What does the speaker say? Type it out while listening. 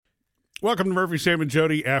Welcome to Murphy, Sam, and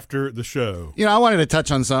Jody after the show. I wanted to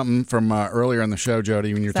touch on something from earlier in the show,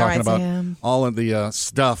 Jody, when you're talking about all of the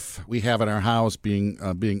stuff we have in our house being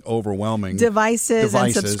overwhelming. Devices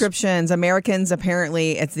and subscriptions. Americans,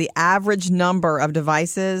 apparently, it's the average number of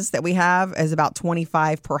devices that we have is about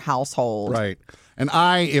 25 per household. Right. And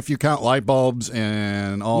if you count light bulbs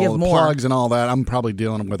and all the plugs and all that, I'm probably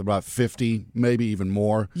dealing with about 50, maybe even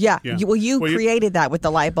more. Yeah. You created that with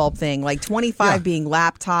the light bulb thing, like 25 being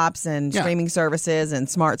laptops and streaming services and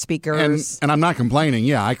smart speakers. And I'm not complaining.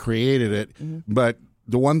 Yeah, I created it. Mm-hmm. But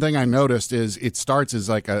the one thing I noticed is it starts as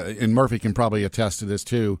like and Murphy can probably attest to this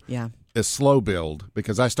too. Yeah. A slow build,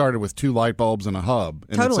 because I started with 2 light bulbs and a hub.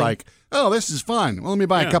 And It's like, oh, this is fun. Well, let me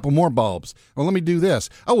buy a couple more bulbs. Well, let me do this.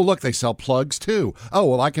 Oh, well, look, they sell plugs too. Oh,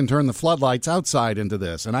 well, I can turn the floodlights outside into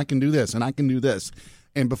this, and I can do this, and I can do this.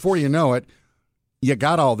 And before you know it, you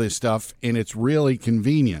got all this stuff, and it's really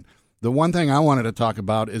convenient. The one thing I wanted to talk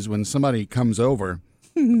about is when somebody comes over,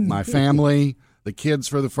 my family, the kids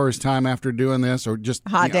for the first time after doing this, or just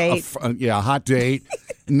hot date. A hot date,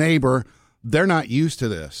 neighbor. They're not used to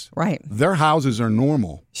this. Right. Their houses are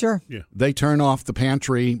normal. Sure. Yeah. They turn off the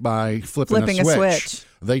pantry by flipping a switch.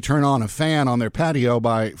 They turn on a fan on their patio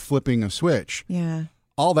by flipping a switch. Yeah.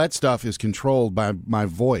 All that stuff is controlled by my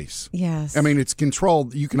voice. Yes. I mean, it's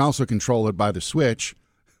controlled. You can also control it by the switch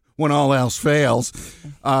when all else fails.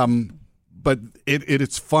 But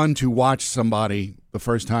it's fun to watch somebody the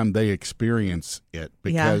first time they experience it,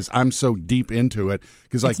 because I'm so deep into it.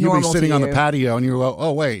 Because like you'll be sitting on the patio and you go,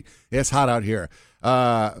 oh, wait, it's hot out here.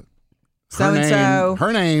 Her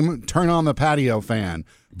name, turn on the patio fan.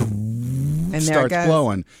 And starts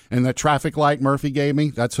blowing. And the traffic light Murphy gave me,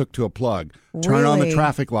 that's hooked to a plug. Really? Turn on the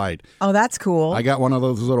traffic light. Oh, that's cool. I got one of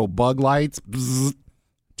those little bug lights. Bzz,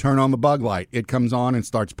 turn on the bug light. It comes on and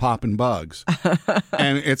starts popping bugs.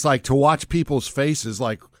 And it's like to watch people's faces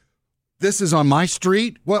like, this is on my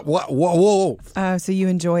street? What? Whoa. Oh, so you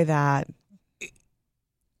enjoy that.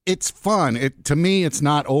 It's fun. To me, it's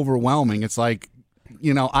not overwhelming. It's like,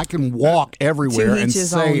 I can walk everywhere and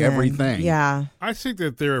say everything. Yeah. I think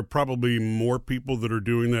that there are probably more people that are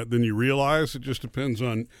doing that than you realize. It just depends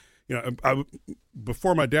on,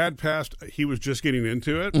 before my dad passed, he was just getting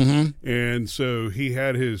into it. Mm-hmm. And so he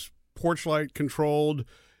had his porch light controlled.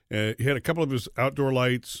 He had a couple of his outdoor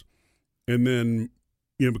lights. And then,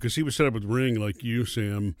 because he was set up with Ring like you,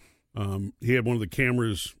 Sam, he had one of the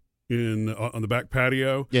cameras on the back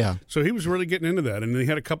patio. Yeah. So he was really getting into that. And then he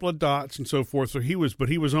had a couple of dots and so forth. So he was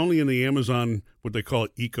only in the Amazon, what they call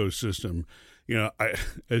it, ecosystem.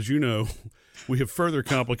 As you know, we have further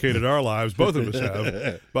complicated our lives, both of us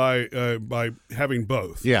have, by having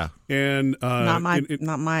both. Yeah. And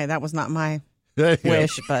that was not my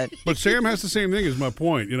wish, but Sam has the same thing, is my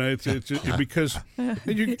point. It's because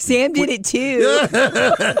Sam did it too.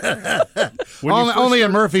 Only a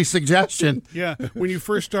Murphy suggestion. Yeah, when you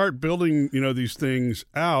first start building, these things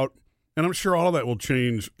out, and I'm sure all of that will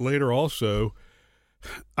change later. Also,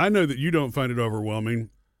 I know that you don't find it overwhelming.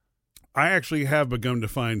 I actually have begun to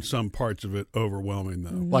find some parts of it overwhelming,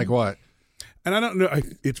 though. Like what? And I don't know.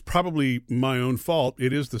 It's probably my own fault.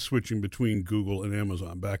 It is the switching between Google and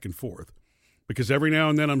Amazon back and forth. Because every now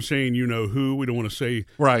and then I'm saying, who. We don't want to say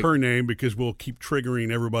her name because we'll keep triggering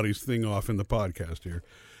everybody's thing off in the podcast here.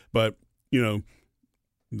 But,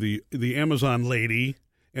 the Amazon lady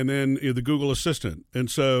and then the Google Assistant. And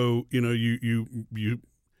so, you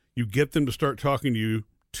get them to start talking to you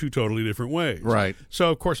 2 totally different ways. Right. So,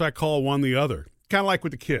 of course, I call one the other. Kind of like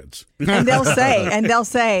with the kids. And they'll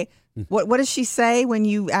say, what does she say when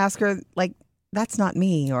you ask her, like, that's not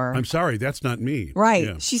me, or I'm sorry, that's not me. Right.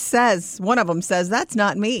 Yeah. One of them says, that's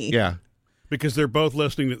not me. Yeah. Because they're both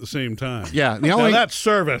listening at the same time. Yeah. That's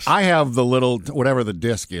service. I have the little, whatever the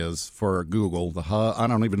disc is for Google, the hub, I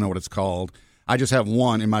don't even know what it's called. I just have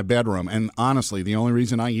one in my bedroom, and honestly, the only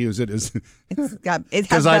reason I use it is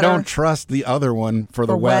because I don't trust the other one for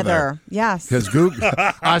the weather. Yes, because Google,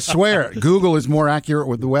 I swear, Google is more accurate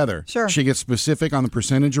with the weather. Sure, she gets specific on the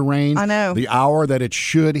percentage of rain. I know the hour that it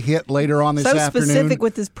should hit later on this afternoon. So specific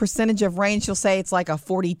with this percentage of rain, she'll say it's like a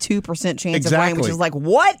 42% chance of rain, which is like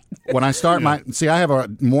what? When I start I have a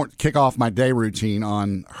more kick off my day routine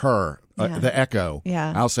on her. The Echo.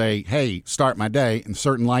 Yeah. I'll say, hey, start my day, and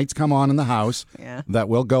certain lights come on in the house that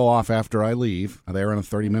will go off after I leave. They're on a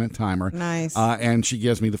 30-minute timer. Nice. And she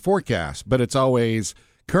gives me the forecast. But it's always,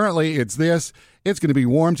 currently it's this, it's going to be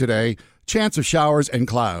warm today, chance of showers and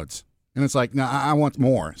clouds. And it's like, no, I want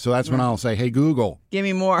more. So that's when I'll say, hey, Google. Give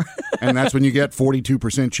me more. And that's when you get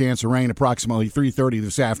 42% chance of rain approximately 3:30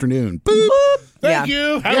 this afternoon. Boop. Boop. Thank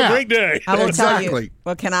you. Have a great day. I will tell you.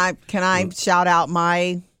 Well, can I shout out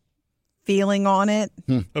my feeling on it.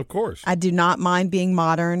 Of course. I do not mind being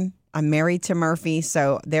modern. I'm married to Murphy,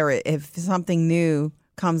 so if something new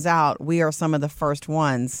comes out, we are some of the first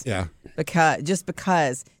ones. Yeah.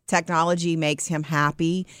 Because technology makes him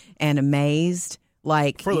happy and amazed.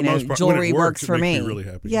 Like, for the most part, jewelry works for me. Really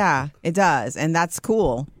happy. Yeah, it does. And that's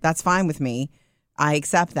cool. That's fine with me. I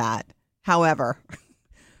accept that. However,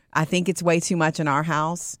 I think it's way too much in our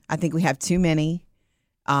house. I think we have too many.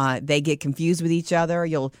 They get confused with each other.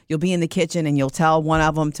 You'll be in the kitchen and you'll tell one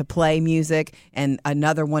of them to play music, and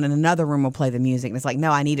another one in another room will play the music. And it's like,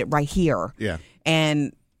 no, I need it right here. Yeah.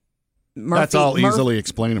 And that's all easily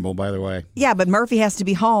explainable, by the way. Yeah, but Murphy has to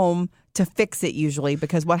be home to fix it usually,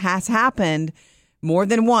 because what has happened more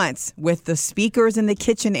than once with the speakers in the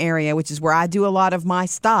kitchen area, which is where I do a lot of my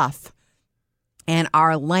stuff, and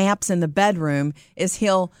our lamps in the bedroom, is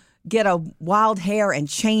he'll get a wild hair and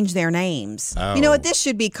change their names. Oh. You know what? This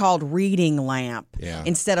should be called reading lamp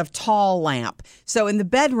instead of tall lamp. So in the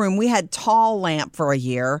bedroom, we had tall lamp for a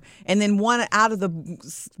year, and then one out of the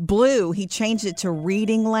blue, he changed it to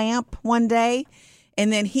reading lamp one day.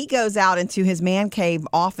 And then he goes out into his man cave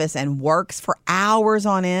office and works for hours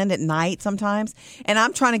on end at night sometimes. And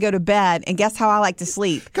I'm trying to go to bed, and guess how I like to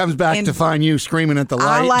sleep? Comes back to find you screaming at the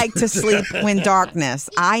light. I like to sleep in darkness.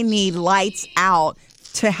 I need lights out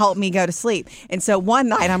to help me go to sleep. And so one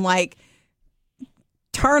night I'm like,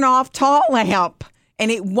 turn off tall lamp, and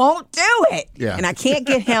it won't do it. Yeah. And I can't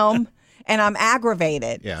get him, and I'm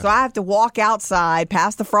aggravated. Yeah. So I have to walk outside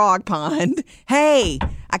past the frog pond. Hey,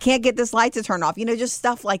 I can't get this light to turn off. Just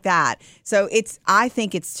stuff like that. So I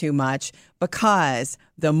think it's too much, because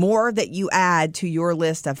the more that you add to your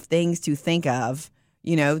list of things to think of,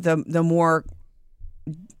 the more,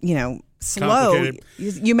 slow.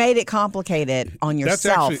 You made it complicated on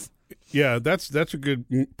yourself. That's a good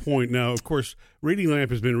point. Now, of course, Reading Lamp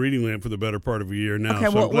has been Reading Lamp for the better part of a year now,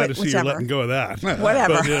 so I'm glad to see you're letting go of that.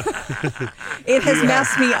 Whatever. It has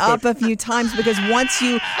messed me up a few times, because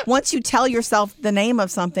once you tell yourself the name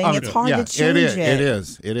of something, it's hard to change it. It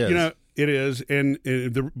is. It is,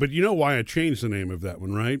 but you know why I changed the name of that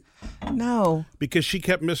one, right? No. Because she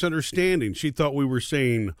kept misunderstanding. She thought we were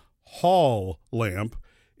saying Hall Lamp.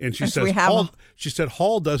 And she said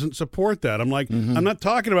Hall doesn't support that. I'm like, I'm not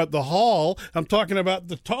talking about the hall. I'm talking about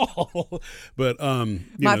the tall. But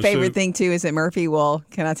my favorite thing too is that Murphy will,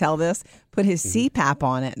 can I tell this? Put his CPAP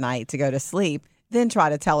on at night to go to sleep, then try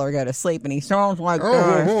to tell her to go to sleep, and he sounds like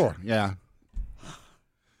yeah.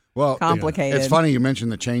 Well, complicated. It's funny you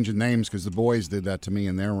mentioned the change in names, because the boys did that to me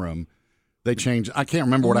in their room. They changed. I can't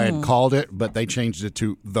remember what I had called it, but they changed it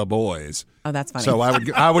to The Boys. Oh, that's funny. So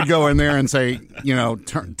I would go in there and say,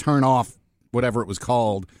 turn off whatever it was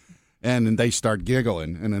called, and then they start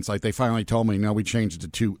giggling, and it's like they finally told me, no, we changed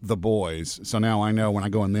it to The Boys. So now I know when I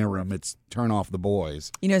go in their room, it's turn off The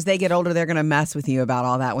Boys. As they get older, they're going to mess with you about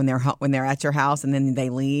all that when they're at your house, and then they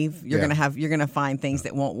leave. You're going to find things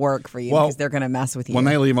that won't work for you, because they're going to mess with you. When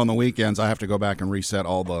they leave on the weekends, I have to go back and reset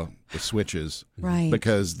all the switches, right?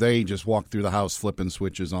 Because they just walk through the house flipping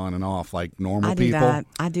switches on and off like normal people.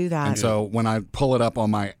 I do that. And so when I pull it up on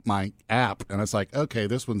my app, and it's like, okay,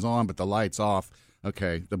 this one's on, but the light's off.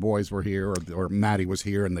 Okay, the boys were here, or Maddie was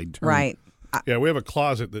here, and they turned. Right. Yeah, we have a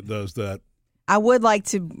closet that does that. I would like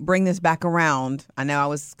to bring this back around. I know I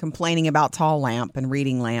was complaining about tall lamp and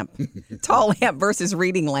reading lamp. Tall lamp versus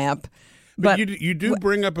reading lamp. But you do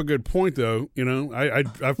bring up a good point, though.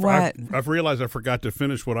 I've realized I forgot to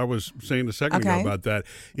finish what I was saying a second ago about that,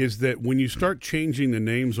 is that when you start changing the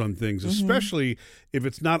names on things, especially if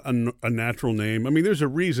it's not a natural name, I mean, there's a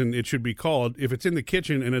reason it should be called, if it's in the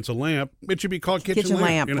kitchen and it's a lamp, it should be called kitchen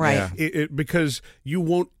lamp. Right. Because you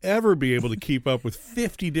won't ever be able to keep up with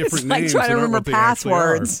 50 different names. It's like trying to remember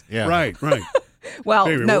passwords. Yeah. Right. Well,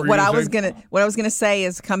 no, what I was gonna say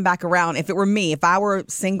is come back around. If it were me, if I were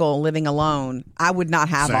single living alone, I would not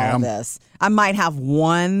have all of this. I might have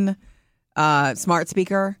one smart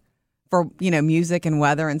speaker for music and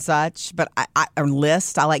weather and such, but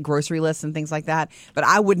I like grocery lists and things like that. But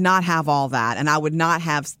I would not have all that, and I would not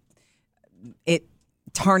have it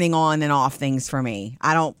turning on and off things for me.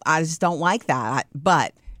 I just don't like that.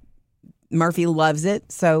 But Murphy loves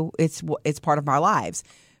it, so it's part of our lives.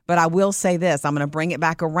 But I will say this, I'm going to bring it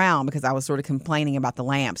back around, because I was sort of complaining about the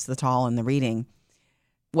lamps, the tall and the reading.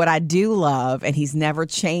 What I do love, and he's never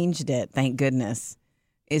changed it, thank goodness,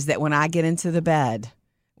 is that when I get into the bed,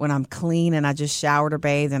 when I'm clean and I just showered or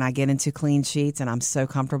bathed and I get into clean sheets and I'm so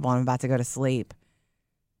comfortable and I'm about to go to sleep,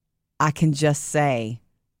 I can just say,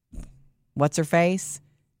 what's her face?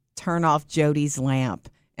 Turn off Jody's lamp.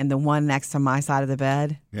 And the one next to my side of the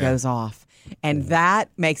bed goes off. And that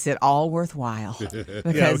makes it all worthwhile,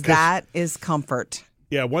 because that is comfort.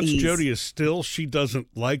 Yeah, once ease. Jody is still, she doesn't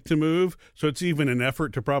like to move, so it's even an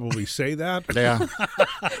effort to probably say that. Yeah.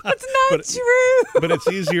 That's not true. But it's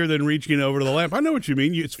easier than reaching over to the lamp. I know what you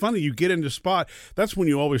mean. It's funny. You get into spot. That's when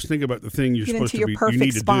you always think about the thing you're supposed to be, you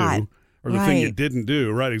need to do, or the thing you didn't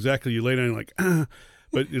do. Right, exactly. You lay down like,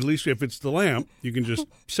 but at least if it's the lamp, you can just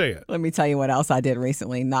say it. Let me tell you what else I did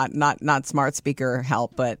recently. Not smart speaker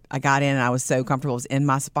help, but I got in and I was so comfortable. It was in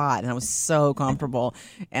my spot and I was so comfortable.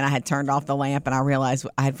 And I had turned off the lamp and I realized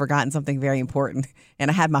I had forgotten something very important.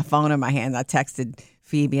 And I had my phone in my hand. I texted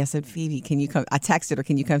Phoebe. I said, Phoebe, can you come? I texted her,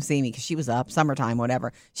 can you come see me? Because she was up, summertime,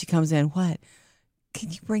 whatever. She comes in, what?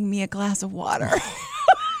 Can you bring me a glass of water?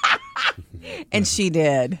 And she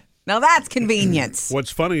did. Now that's convenience.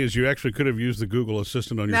 What's funny is you actually could have used the Google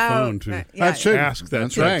Assistant on your phone to ask that.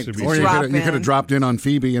 That's right. Or you could have dropped in on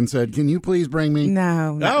Phoebe and said, "Can you please bring me?"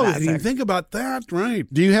 No. I didn't even think about that. Right.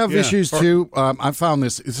 Do you have issues too? I found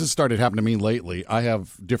this. This has started happening to me lately. I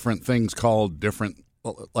have different things called different.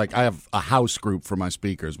 Like I have a house group for my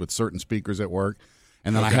speakers with certain speakers at work,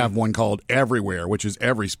 and then I have one called Everywhere, which is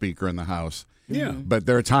every speaker in the house. Yeah. But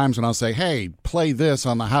there are times when I'll say, "Hey, play this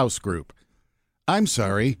on the house group." I'm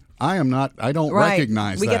sorry, I am not. I don't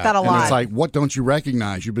recognize that. We get that a lot. And it's like, what don't you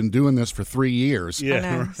recognize? You've been doing this for 3 years. Yeah, I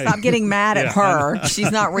know. Right. Stop getting mad at her.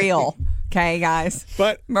 She's not real. Okay, guys.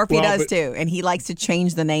 But Murphy does too, and he likes to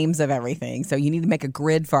change the names of everything. So you need to make a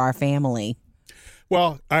grid for our family.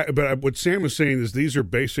 Well, but what Sam was saying is these are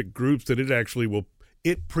basic groups that it actually will.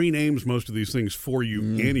 It pre-names most of these things for you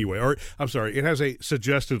anyway. Or, I'm sorry, it has a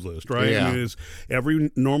suggested list, right? Yeah. I mean, it's every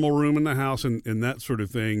normal room in the house and that sort of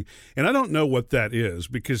thing. And I don't know what that is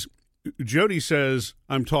because Jody says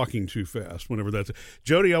I'm talking too fast whenever that's.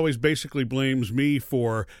 Jody always basically blames me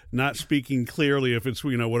for not speaking clearly if it's,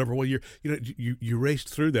 whatever. Well, you raced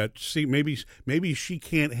through that. See, maybe she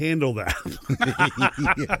can't handle that.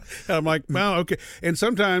 And I'm like, well, okay. And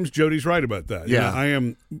sometimes Jody's right about that. Yeah. I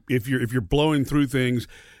am. If you're blowing through things,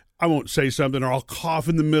 I won't say something or I'll cough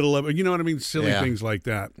in the middle of it. You know what I mean? Silly things like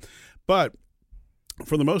that. But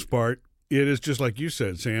for the most part, it is just like you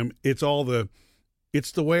said, Sam.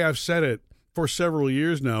 It's the way I've said it for several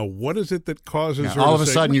years now. What is it that causes her all to of a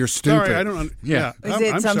say, sudden you're stupid? Sorry, I don't. Yeah. Is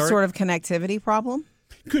it some sort of connectivity problem?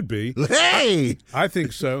 Could be. Hey, I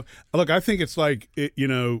think so. Look, I think it's like this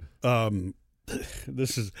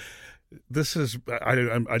is.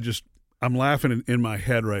 I'm laughing in my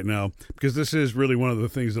head right now because this is really one of the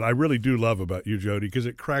things that I really do love about you, Jody, because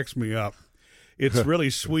it cracks me up. It's really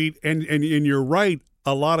sweet, and you're right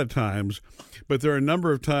a lot of times. But there are a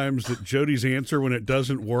number of times that Jody's answer when it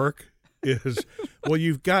doesn't work is, well,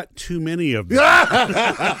 you've got too many of them. That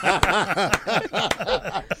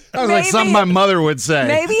was like something my mother would say.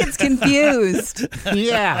 Maybe it's confused.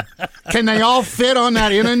 Yeah. Can they all fit on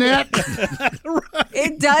that internet?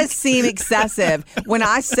 It does seem excessive. When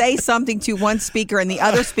I say something to one speaker and the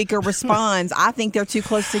other speaker responds, I think they're too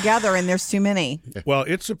close together and there's too many. Well,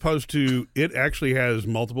 it actually has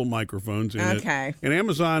multiple microphones in it. And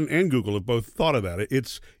Amazon and Google have both thought of that.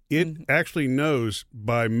 It actually knows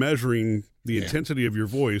by measuring the intensity of your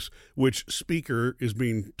voice which speaker is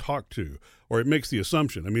being talked to, or it makes the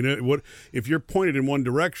assumption. I mean, what if you're pointed in one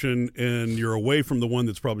direction and you're away from the one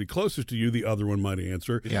that's probably closest to you, the other one might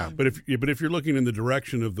answer. Yeah. But if you're looking in the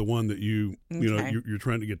direction of the one that you're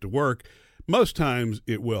trying to get to work, most times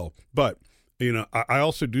it will. But I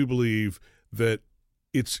also do believe that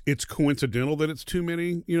it's coincidental that it's too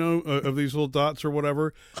many, of these little dots or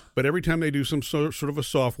whatever. But every time they do some sort of a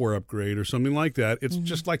software upgrade or something like that, it's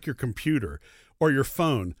just like your computer or your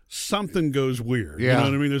phone. Something goes weird. Yeah. You know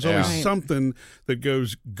what I mean? There's always something that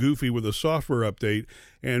goes goofy with a software update.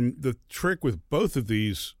 And the trick with both of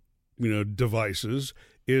these, devices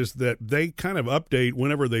is that they kind of update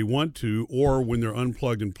whenever they want to or when they're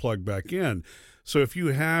unplugged and plugged back in. So if you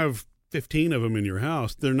have 15 of them in your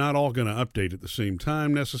house, they're not all going to update at the same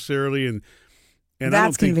time necessarily, and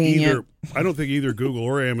that's convenient. I don't think either Google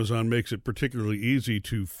or Amazon makes it particularly easy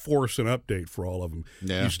to force an update for all of them.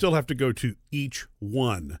 Yeah. You still have to go to each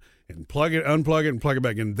one and plug it, unplug it, and plug it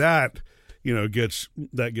back in. That gets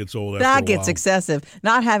old. That gets excessive.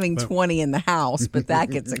 Not having 20 in the house, but that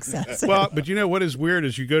gets excessive. Well, but what is weird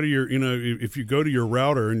is you go to your if you go to your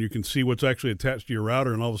router and you can see what's actually attached to your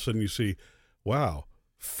router, and all of a sudden you see, wow,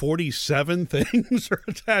 47 things are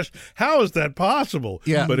attached. How is that possible?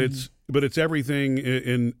 Yeah. But it's everything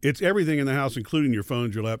in the house, including your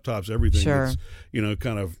phones, your laptops, everything that's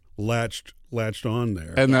kind of latched on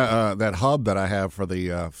there. And that hub that I have for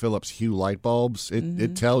the Philips Hue light bulbs,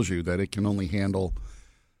 it tells you that it can only handle,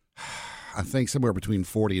 I think, somewhere between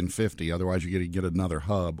 40 and 50. Otherwise, you get another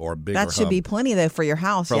hub or a bigger hub. That should be plenty, though, for your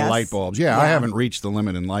house, for light bulbs. Yeah, I haven't reached the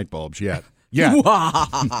limit in light bulbs yet.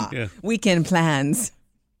 Yeah. Weekend plans.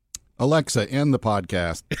 Alexa, end the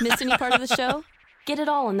podcast. Missed any part of the show? Get it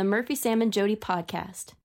all on the Murphy, Sam, and Jody podcast.